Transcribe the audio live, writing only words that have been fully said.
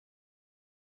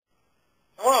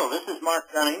Hello, this is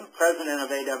Mark Dunning, President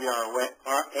of AWRA.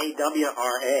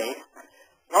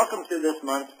 Welcome to this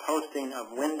month's posting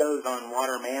of Windows on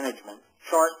Water Management,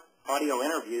 short audio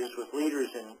interviews with leaders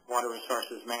in water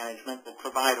resources management that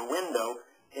provide a window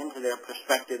into their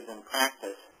perspectives and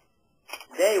practice.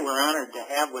 Today we're honored to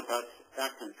have with us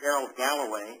Dr. Gerald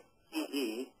Galloway,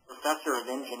 PE, Professor of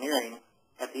Engineering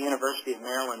at the University of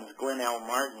Maryland's Glenn L.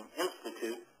 Martin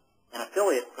Institute, an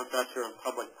affiliate professor of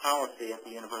public policy at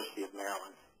the University of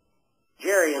Maryland.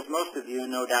 Gerry, as most of you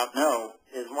no doubt know,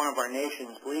 is one of our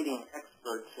nation's leading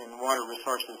experts in water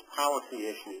resources policy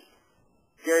issues.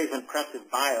 Gerry's impressive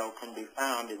bio can be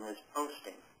found in this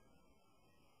posting.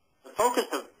 The focus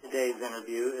of today's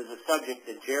interview is a subject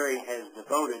that Gerry has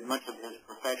devoted much of his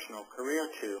professional career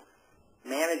to,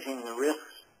 managing the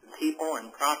risks to people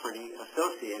and property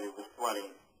associated with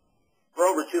flooding. For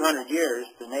over 200 years,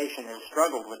 the nation has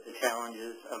struggled with the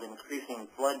challenges of increasing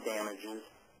flood damages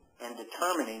and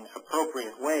determining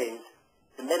appropriate ways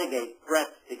to mitigate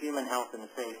threats to human health and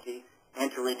safety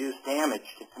and to reduce damage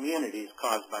to communities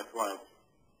caused by floods.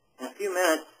 In the few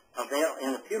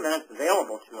minutes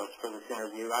available to us for this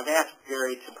interview, I've asked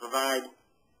Gerry to provide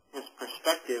his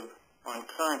perspective on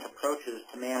current approaches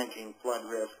to managing flood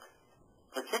risk,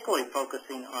 particularly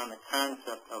focusing on the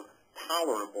concept of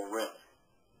tolerable risk.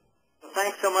 So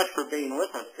thanks so much for being with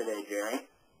us today, Gerry.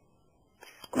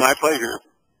 My pleasure.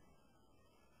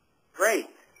 Great.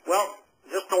 Well,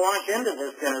 just to launch into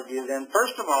this interview then,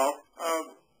 first of all,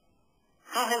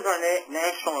 how has our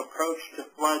national approach to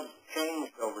floods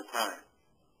changed over time?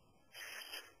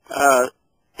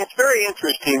 It's very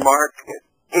interesting, Mark.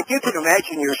 If you can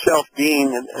imagine yourself being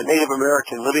a Native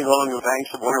American living along the banks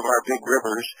of one of our big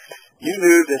rivers, you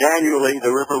knew that annually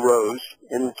the river rose.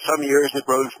 In some years it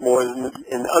rose more than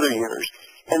in other years.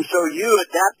 And so you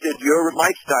adapted your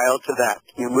lifestyle to that.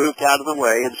 You moved out of the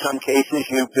way. In some cases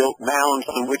you built mounds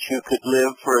on which you could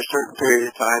live for a certain period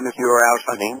of time if you were out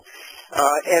hunting.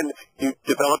 And you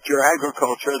developed your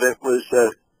agriculture that was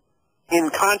in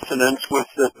consonance with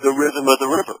the rhythm of the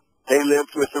river. They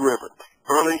lived with the river.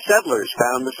 Early settlers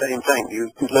found the same thing. You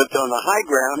lived on the high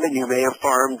ground and you may have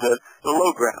farmed the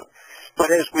low ground. But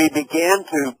as we began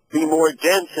to be more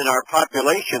dense in our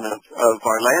population of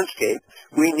our landscape,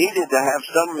 we needed to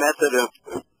have some method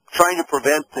of trying to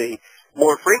prevent the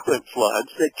more frequent floods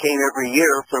that came every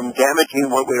year from damaging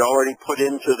what we'd already put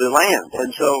into the land.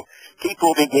 And so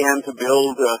people began to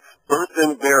build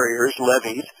earthen barriers,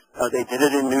 levees. They did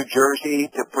it in New Jersey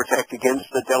to protect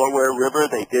against the Delaware River.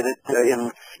 They did it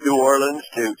in New Orleans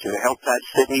to help that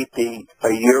city be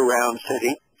a year-round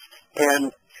city.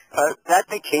 And that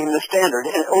became the standard.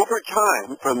 And over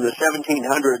time, from the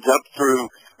 1700s up through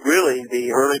really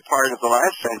the early part of the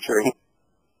last century,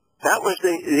 that was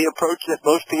the approach that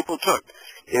most people took.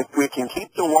 If we can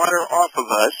keep the water off of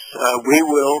us, we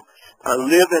will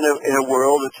live in a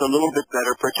world that's a little bit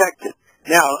better protected.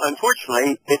 Now,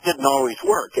 unfortunately, it didn't always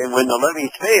work. And when the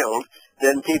levees failed,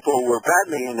 then people were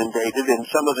badly inundated, and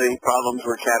some of the problems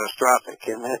were catastrophic.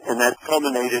 And that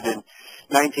culminated in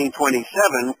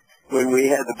 1927, when we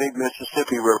had the big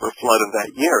Mississippi River flood of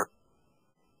that year.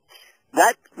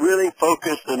 That really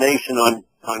focused the nation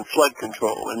on flood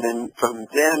control. And then from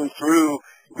then through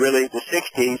really the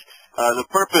 60s, the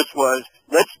purpose was,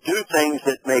 let's do things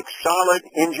that make solid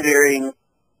engineering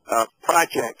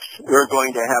projects. We're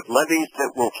going to have levees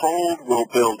that will hold, we'll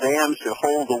build dams to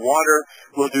hold the water,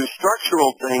 we'll do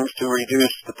structural things to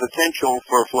reduce the potential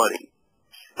for flooding.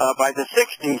 By the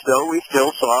 60s, though, we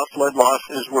still saw flood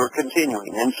losses were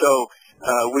continuing. And so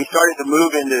we started to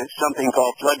move into something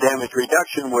called flood damage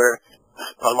reduction, where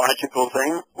a logical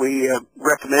thing, we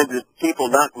recommended people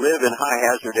not live in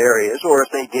high-hazard areas, or if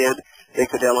they did, they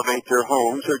could elevate their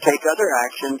homes or take other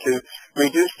action to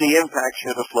reduce the impact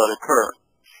should a flood occur.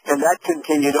 And that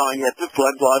continued on, yet the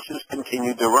flood losses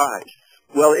continued to rise.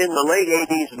 Well, in the late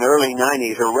 80s and early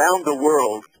 90s, around the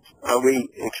world, we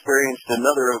experienced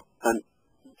another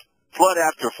flood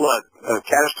after flood,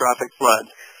 catastrophic floods,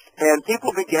 and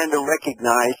people began to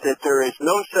recognize that there is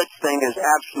no such thing as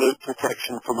absolute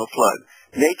protection from a flood.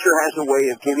 Nature has a way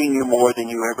of giving you more than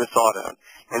you ever thought of.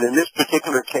 And in this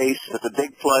particular case, the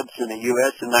big floods in the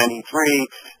U.S. in 93,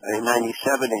 in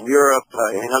 97 in Europe,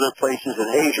 in other places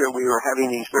in Asia, we were having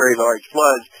these very large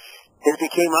floods. It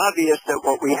became obvious that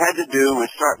what we had to do was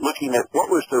start looking at what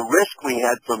was the risk we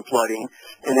had from flooding,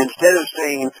 and instead of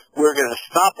saying we're going to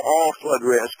stop all flood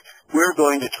risk, we're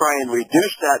going to try and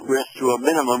reduce that risk to a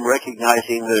minimum,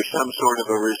 recognizing there's some sort of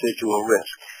a residual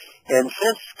risk. And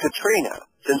since Katrina,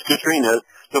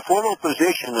 the formal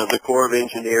position of the Corps of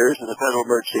Engineers and the Federal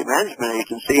Emergency Management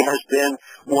Agency has been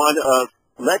one of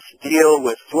let's deal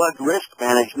with flood risk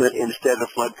management instead of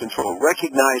flood control.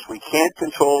 Recognize we can't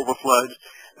control the floods.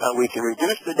 We can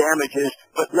reduce the damages,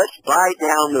 but let's buy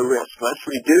down the risk. Let's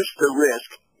reduce the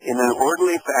risk in an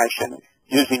orderly fashion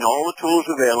using all the tools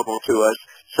available to us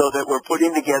so that we're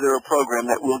putting together a program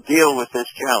that will deal with this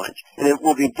challenge. And it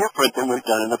will be different than we've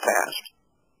done in the past.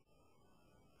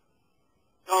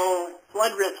 So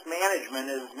flood risk management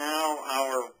is now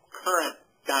our current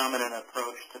dominant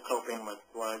approach to coping with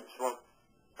floods. Well,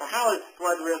 how is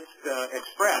flood risk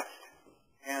expressed,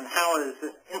 and how is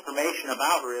this information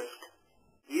about risk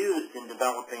used in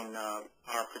developing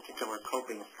our particular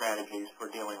coping strategies for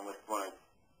dealing with floods?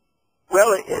 Well,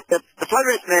 the flood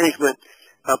risk management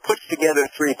puts together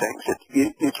three things.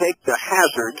 You take the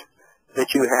hazard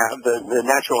that you have, the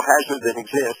natural hazard that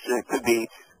exists, and it could be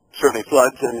certainly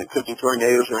floods and it could be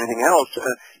tornadoes or anything else.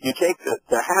 You take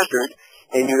the hazard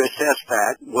and you assess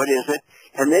that. What is it?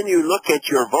 And then you look at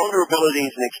your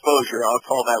vulnerabilities and exposure. I'll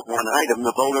call that one item,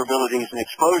 the vulnerabilities and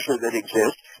exposure that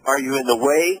exist. Are you in the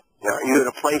way? Are you in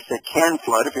a place that can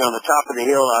flood? If you're on the top of the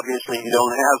hill, obviously you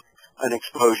don't have an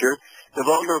exposure. The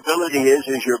vulnerability is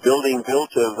your building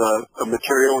built of a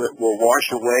material that will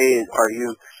wash away? Are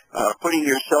you putting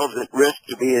yourselves at risk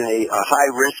to be in a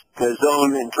high-risk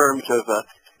zone in terms of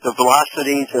the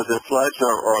velocities of the floods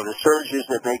or the surges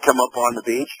that may come up on the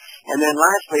beach? And then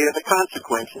lastly are the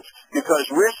consequences, because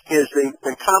risk is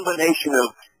the combination of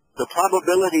the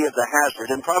probability of the hazard,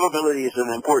 and probability is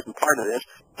an important part of this,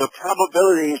 the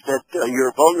probabilities that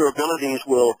your vulnerabilities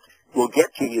will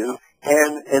get to you,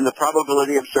 and the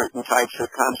probability of certain types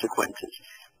of consequences.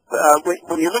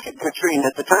 When you look at Katrina,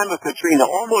 at the time of Katrina,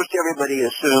 almost everybody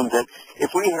assumed that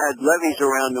if we had levees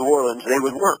around New Orleans, they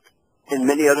would work in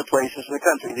many other places in the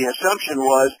country. The assumption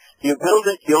was, you build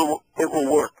it, it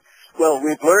will work. Well,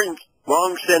 we've learned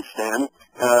long since then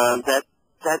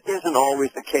that isn't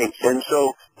always the case. And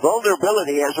so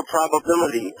vulnerability has a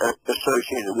probability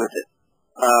associated with it.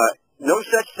 No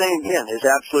such thing, again, as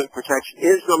absolute protection.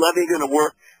 Is the levee going to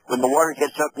work when the water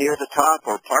gets up near the top,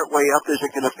 or partway up? Is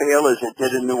it going to fail as it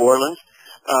did in New Orleans?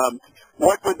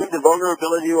 What would be the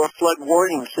vulnerability to a flood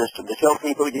warning system to tell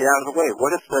people to get out of the way?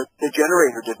 What if the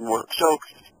generator didn't work? So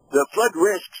the flood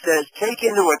risk says take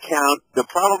into account the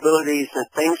probabilities that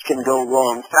things can go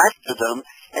wrong, factor them,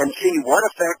 and see what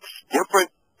effects different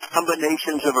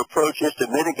combinations of approaches to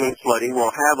mitigate flooding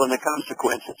will have on the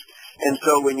consequences. And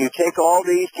so when you take all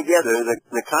these together,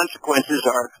 the consequences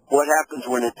are what happens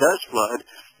when it does flood.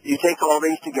 You take all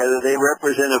these together, they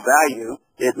represent a value.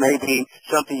 It may be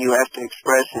something you have to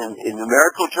express in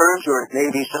numerical terms, or it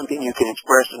may be something you can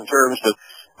express in terms of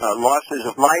losses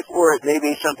of life, or it may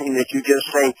be something that you just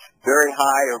say very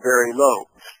high or very low.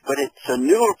 But it's a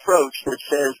new approach that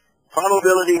says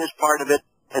probability is part of it,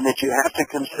 and that you have to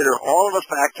consider all the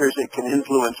factors that can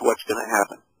influence what's going to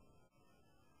happen.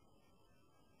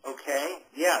 Okay,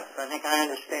 yes, I think I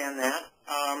understand that.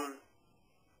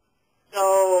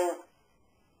 So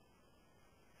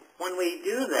when we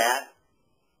do that,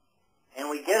 and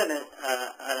we get an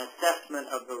assessment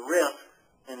of the risk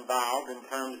involved in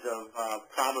terms of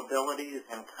probabilities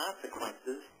and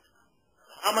consequences,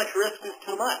 how much risk is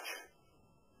too much?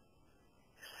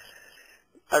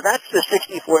 That's the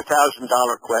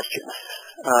 $64,000 question.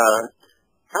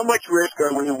 How much risk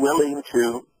are we willing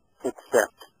to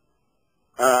accept?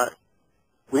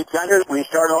 We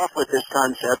start off with this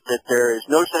concept that there is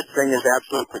no such thing as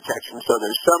absolute protection, so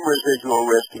there's some residual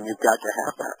risk, and you've got to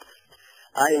have that.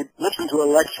 I listened to a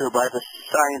lecture by the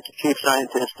chief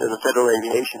scientist of the Federal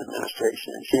Aviation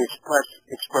Administration, and she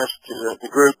expressed to the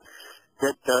group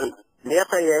that the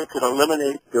FAA could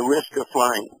eliminate the risk of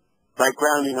flying by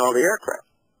grounding all the aircraft.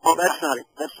 Well,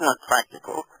 that's not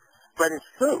practical, but it's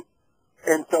true.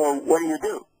 And so what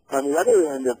do? On the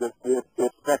other end of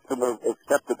the spectrum of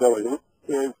acceptability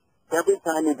is every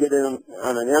time you get in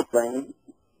on an airplane,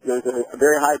 there's a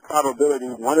very high probability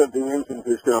one of the engines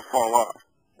is going to fall off.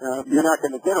 You're not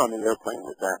going to get on the airplane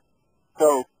with that.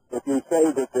 So if you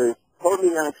say that there's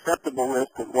totally unacceptable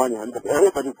risk at one end that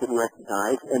everybody can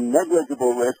recognize and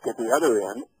negligible risk at the other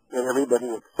end that everybody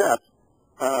accepts,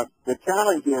 the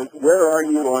challenge is, where are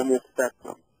you on this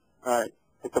spectrum?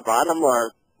 At the bottom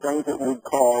are things that we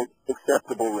call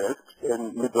acceptable risks,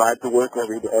 and you drive to work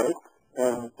every day,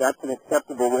 and that's an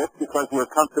acceptable risk because we're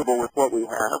comfortable with what we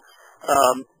have.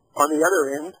 On the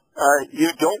other end,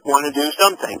 you don't want to do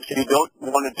some things. You don't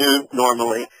want to do,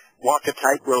 normally, walk a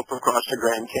tightrope across the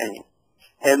Grand Canyon.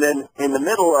 And then in the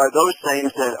middle are those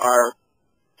things that are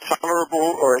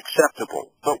tolerable or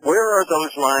acceptable. But where are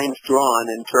those lines drawn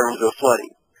in terms of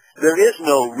flooding? There is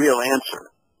no real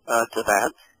answer to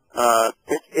that.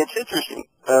 It's interesting.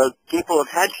 People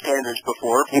have had standards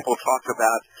before. People talk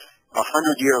about a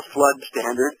 100-year flood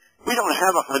standard. We don't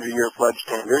have a 100-year flood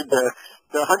standard. The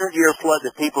 100-year flood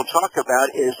that people talk about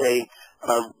is a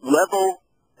level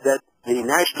that the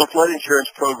National Flood Insurance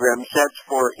Program sets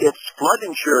for its flood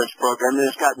insurance program, and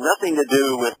it's got nothing to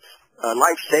do with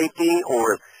life safety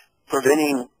or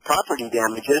preventing property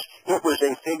damages. It was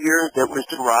a figure that was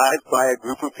derived by a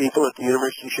group of people at the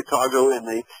University of Chicago in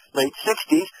the late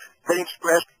 60s that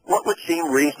expressed what would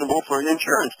seem reasonable for an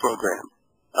insurance program.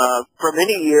 For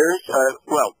many years,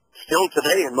 still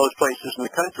today in most places in the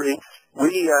country,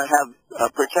 we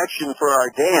have protection for our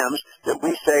dams that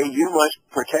we say you must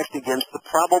protect against the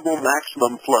probable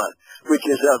maximum flood, which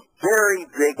is a very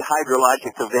big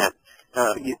hydrologic event.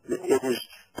 It is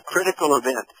a critical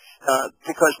event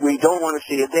because we don't want to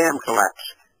see a dam collapse.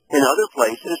 In other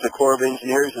places, the Corps of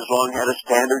Engineers has long had a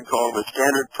standard called the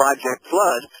Standard Project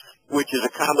Flood, which is a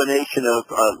combination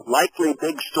of likely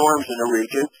big storms in a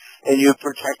region, and you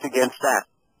protect against that.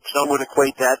 Some would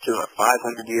equate that to a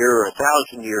 500-year or a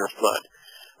 1,000-year flood.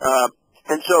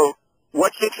 And so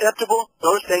what's acceptable?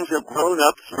 Those things have grown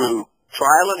up through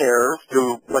trial and error,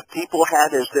 through what people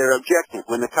had as their objective.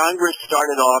 When the Congress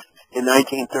started off in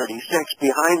 1936,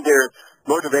 behind their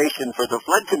motivation for the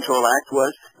Flood Control Act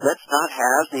was, let's not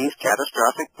have these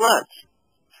catastrophic floods.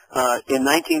 In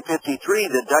 1953,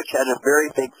 the Dutch had a very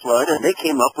big flood, and they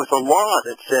came up with a law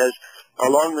that says,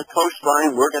 along the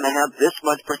coastline, we're going to have this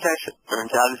much protection.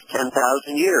 Turns out it's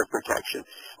 10,000-year protection.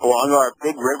 Along our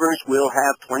big rivers, we'll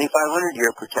have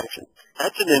 2,500-year protection.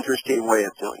 That's an interesting way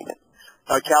of doing it.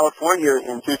 California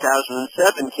in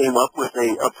 2007 came up with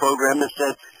a program that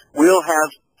said we'll have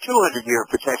 200-year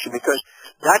protection because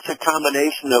that's a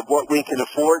combination of what we can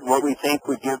afford and what we think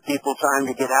would give people time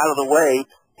to get out of the way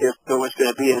if there was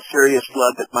going to be a serious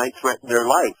flood that might threaten their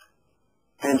life.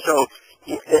 And so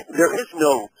there is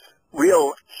no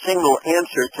real single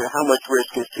answer to how much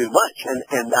risk is too much.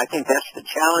 And I think that's the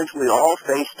challenge we all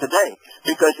face today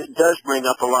because it does bring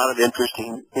up a lot of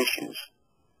interesting issues.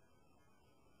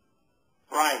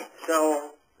 Right.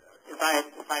 So if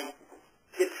I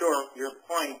get your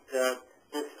point,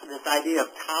 this idea of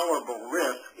tolerable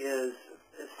risk is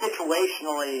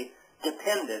situationally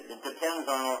dependent. It depends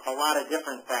on a lot of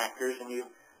different factors, and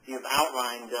you've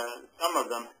outlined some of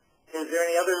them. Is there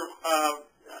any other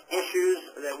issues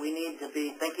that we need to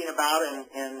be thinking about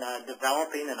in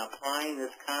developing and applying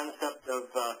this concept of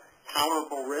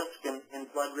tolerable risk in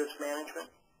flood risk management?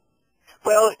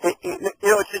 Well,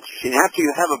 it's interesting. After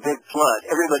you have a big flood,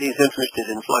 everybody's interested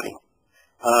in flooding.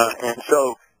 And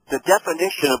so the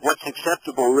definition of what's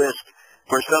acceptable risk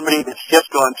for somebody that's just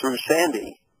gone through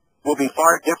Sandy will be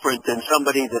far different than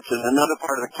somebody that's in another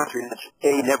part of the country that's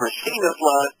A, never seen a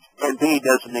flood, and B,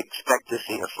 doesn't expect to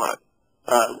see a flood.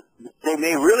 They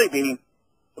may really be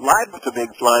liable to big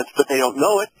floods, but they don't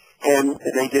know it, and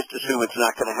they just assume it's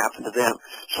not going to happen to them.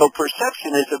 So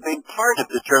perception is a big part of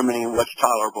determining what's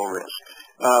tolerable risk.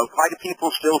 Why do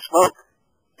people still smoke?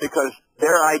 Because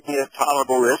their idea of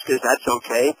tolerable risk is that's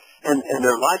okay, and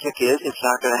their logic is it's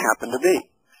not going to happen to me.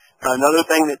 Another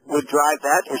thing that would drive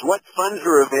that is what funds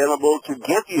are available to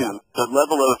give you the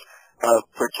level of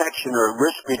protection or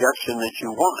risk reduction that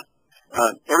you want.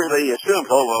 Everybody assumes,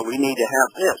 we need to have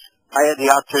this. I had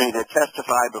the opportunity to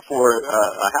testify before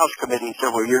a House committee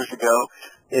several years ago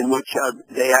in which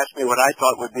they asked me what I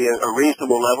thought would be a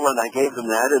reasonable level, and I gave them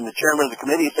that, and the chairman of the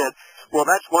committee said, well,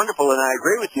 that's wonderful, and I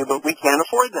agree with you, but we can't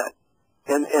afford that.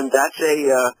 And that's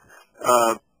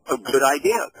a good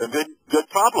idea, a good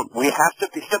problem. We have to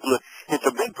be simple. It's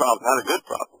a big problem, not a good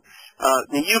problem.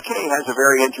 The UK has a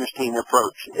very interesting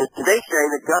approach. They say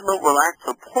the government will act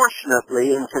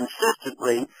proportionately and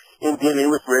consistently in dealing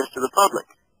with risk to the public.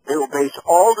 They will base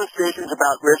all decisions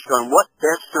about risk on what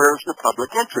best serves the public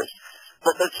interest.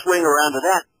 But let's swing around to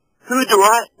that.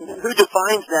 Who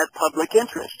defines that public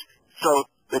interest? So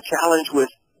the challenge with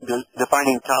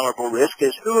defining tolerable risk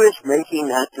is who is making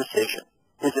that decision.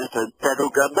 Is it the federal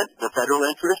government, the federal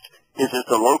interest? Is it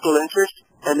the local interest?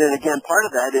 And then again, part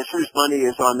of that is whose money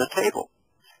is on the table.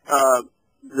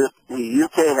 The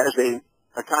UK has a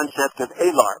concept of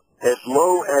ALAR, as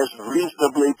low as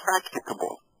reasonably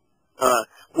practicable.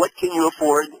 What can you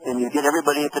afford? And you get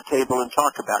everybody at the table and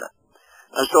talk about it.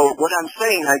 So what I'm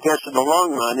saying, I guess, in the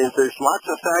long run is there's lots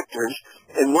of factors,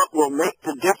 and what will make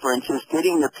the difference is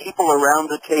getting the people around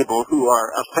the table who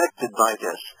are affected by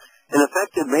this. And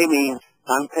affected may mean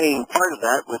I'm paying part of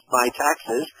that with my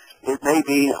taxes. It may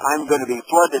be I'm going to be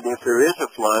flooded if there is a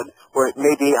flood, or it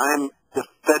may be I'm the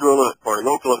federal or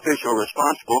local official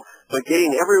responsible, but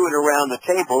getting everyone around the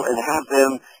table and have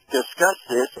them discuss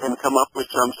this and come up with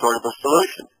some sort of a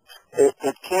solution.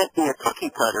 It can't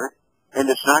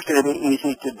not going to be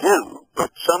easy to do,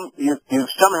 but you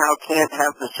somehow can't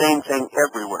have the same thing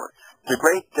everywhere. The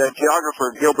great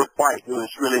geographer Gilbert White, who is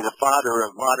really the father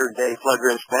of modern-day flood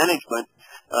risk management,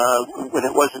 when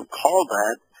it wasn't called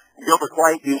that, Gilbert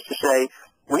White used to say,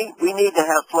 we need to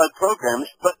have flood programs,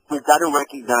 but we've got to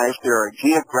recognize there are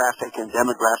geographic and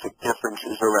demographic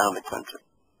differences around the country.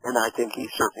 And I think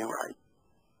he's certainly right.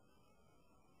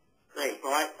 Great.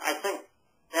 Well, I think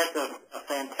that's a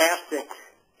fantastic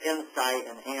insight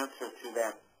and answer to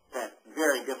that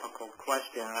very difficult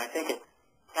question. And I think it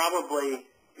probably,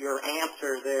 your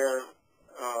answer there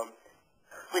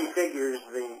prefigures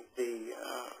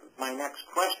my next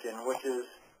question, which is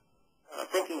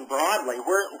thinking broadly,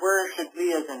 where should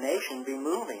we as a nation be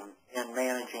moving in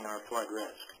managing our flood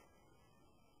risk?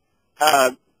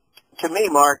 To me,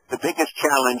 Mark, the biggest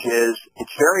challenge is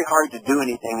it's very hard to do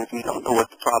anything if you don't know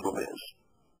what the problem is.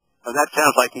 That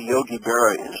sounds like a Yogi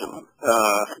Berraism.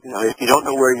 If you don't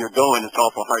know where you're going, it's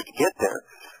awful hard to get there.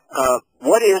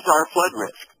 What is our flood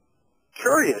risk?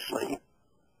 Curiously,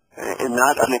 and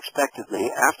not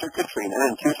unexpectedly, after Katrina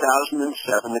in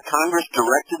 2007, the Congress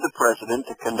directed the President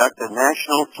to conduct a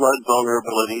national flood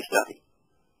vulnerability study.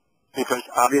 Because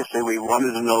obviously we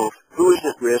wanted to know who is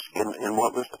at risk and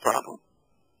what was the problem.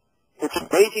 It's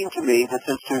amazing to me that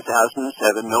since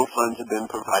 2007, no funds have been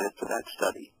provided for that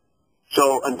study.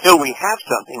 So until we have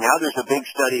something, now there's a big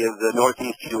study of the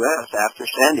Northeast U.S. after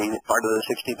Sandy, part of the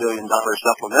 $60 billion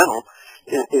supplemental,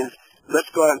 is let's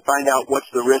go out and find out what's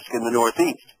the risk in the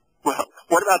Northeast. Well,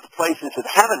 what about the places that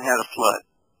haven't had a flood?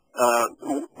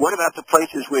 What about the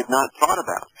places we've not thought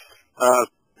about?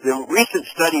 The recent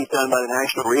studies done by the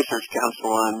National Research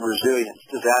Council on resilience,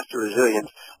 disaster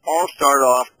resilience, all start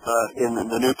off in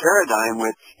the new paradigm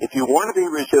with, if you want to be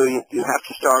resilient, you have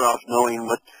to start off knowing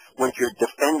what you're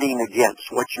defending against,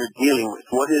 what you're dealing with,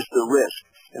 what is the risk.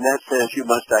 And that says you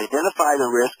must identify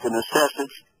the risk and assess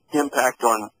its impact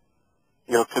on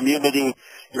your community,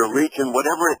 your region,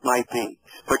 whatever it might be.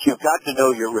 But you've got to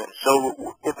know your risk.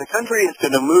 So if the country is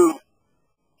going to move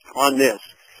on this,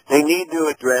 they need to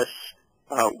address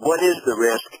what is the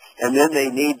risk, and then they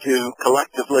need to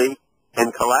collectively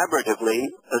and collaboratively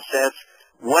assess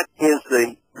what is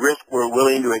the risk we're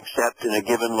willing to accept in a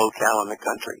given locale in the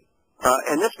country.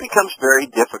 And this becomes very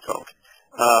difficult.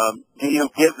 Do you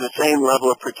give the same level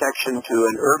of protection to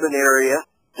an urban area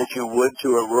that you would to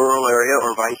a rural area,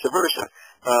 or vice versa?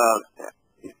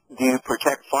 Do you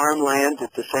protect farmland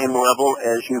at the same level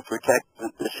as you protect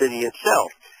the city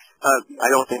itself? I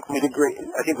don't think we'd agree.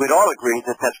 I think we'd all agree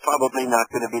that that's probably not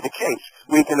going to be the case.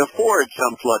 We can afford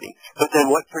some flooding, but then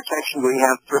what protection do we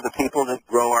have for the people that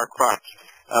grow our crops?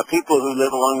 People who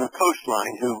live along the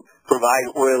coastline, who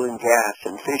provide oil and gas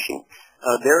and fishing.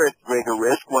 They're at greater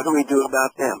risk. What do we do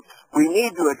about them? We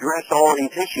need to address all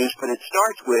these issues, but it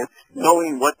starts with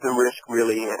knowing what the risk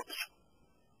really is.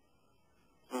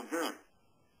 Mm-hmm.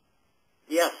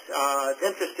 Yes, it's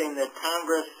interesting that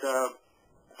Congress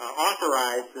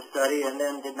authorized the study and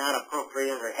then did not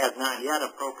appropriate, or has not yet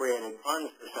appropriated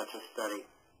funds for such a study.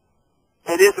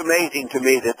 It is amazing to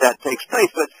me that that takes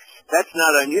place, but that's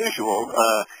not unusual.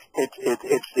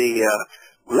 It's the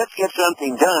let's get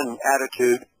something done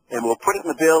attitude, and we'll put it in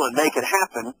the bill and make it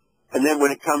happen, and then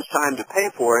when it comes time to pay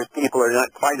for it, people are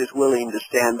not quite as willing to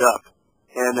stand up.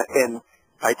 And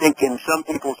I think in some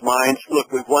people's minds,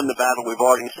 look, we've won the battle, we've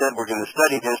already said we're going to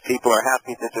study this, people are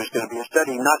happy that there's going to be a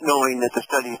study, not knowing that the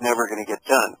study's never going to get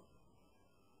done.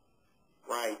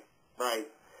 Right, right.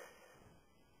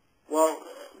 Well,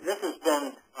 this has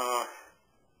been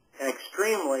an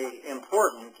extremely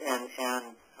important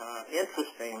and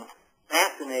interesting,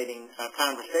 fascinating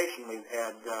conversation we've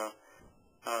had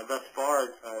thus far,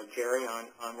 Gerry,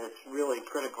 on this really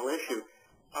critical issue.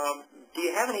 Do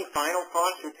you have any final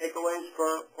thoughts or takeaways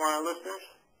for our listeners?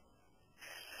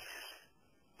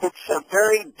 It's a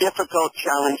very difficult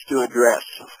challenge to address,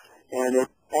 and it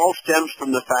all stems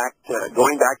from the fact,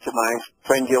 going back to my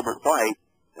friend Gilbert White,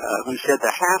 who said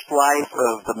the half-life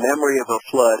of the memory of a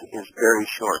flood is very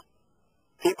short.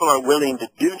 People are willing to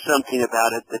do something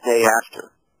about it the day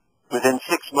after. Within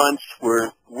 6 months,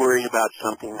 we're worried about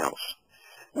something else.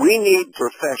 We need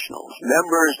professionals,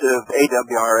 members of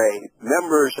AWRA,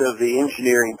 members of the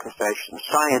engineering profession,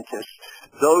 scientists,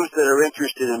 those that are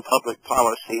interested in public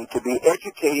policy, to be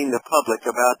educating the public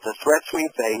about the threats we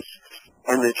face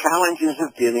and the challenges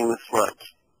of dealing with floods.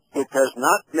 It does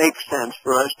not make sense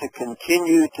for us to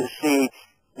continue to see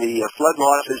the flood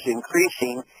losses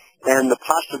increasing and the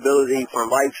possibility for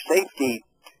life safety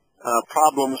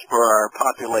problems for our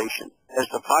population. As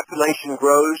the population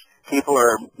grows, people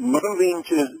are moving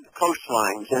to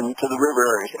coastlines and to the river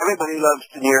areas. Everybody loves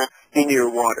to be near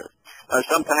water.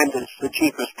 sometimes it's the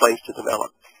cheapest place to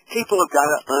develop. People have got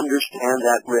to understand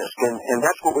that risk, and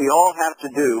that's what we all have to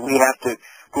do. We have to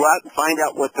go out and find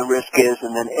out what the risk is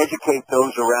and then educate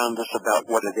those around us about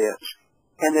what it is.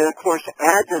 And then, of course,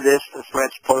 add to this the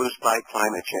threats posed by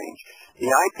climate change.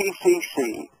 The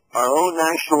IPCC, our own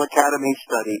National Academy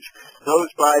studies,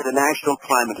 those by the National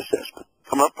Climate Assessment,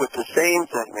 come up with the same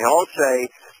thing. They all say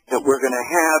that we're going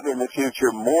to have in the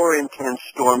future more intense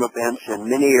storm events in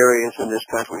many areas in this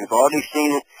country. We've already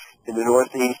seen it in the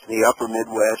Northeast and the upper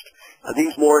Midwest.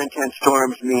 These more intense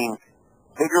storms mean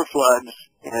bigger floods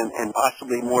and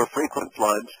possibly more frequent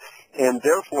floods, and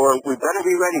therefore we better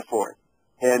be ready for it.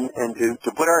 And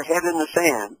to put our head in the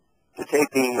sand, to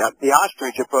take the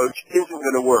ostrich approach isn't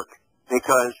going to work,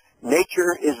 because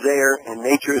nature is there and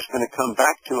nature is going to come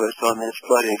back to us on this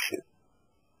flood issue.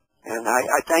 And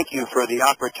I thank you for the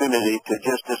opportunity to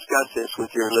just discuss this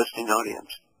with your listening audience.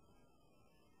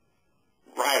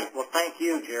 Right. Well, thank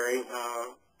you, Gerry.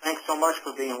 Thanks so much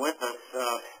for being with us.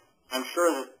 I'm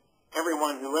sure that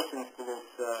everyone who listens to this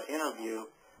interview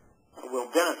will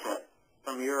benefit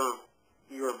from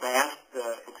your vast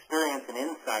experience and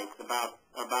insights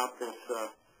about this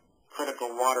critical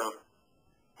water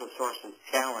resources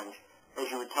challenge. As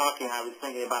you were talking, I was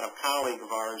thinking about a colleague of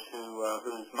ours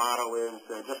whose motto is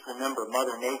just remember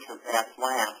Mother Nature acts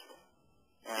last,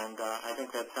 and I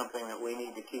think that's something that we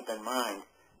need to keep in mind.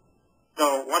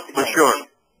 So once again,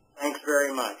 thanks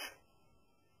very much.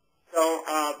 So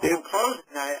in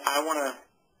closing, I want to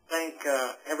thank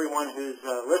everyone who's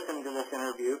listened to this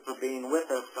interview for being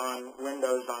with us on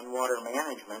Windows on Water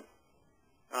Management.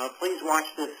 Please watch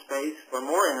this space for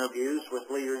more interviews with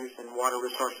leaders in water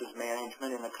resources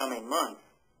management in the coming months.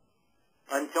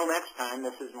 Until next time,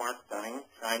 this is Mark Dunning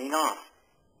signing off.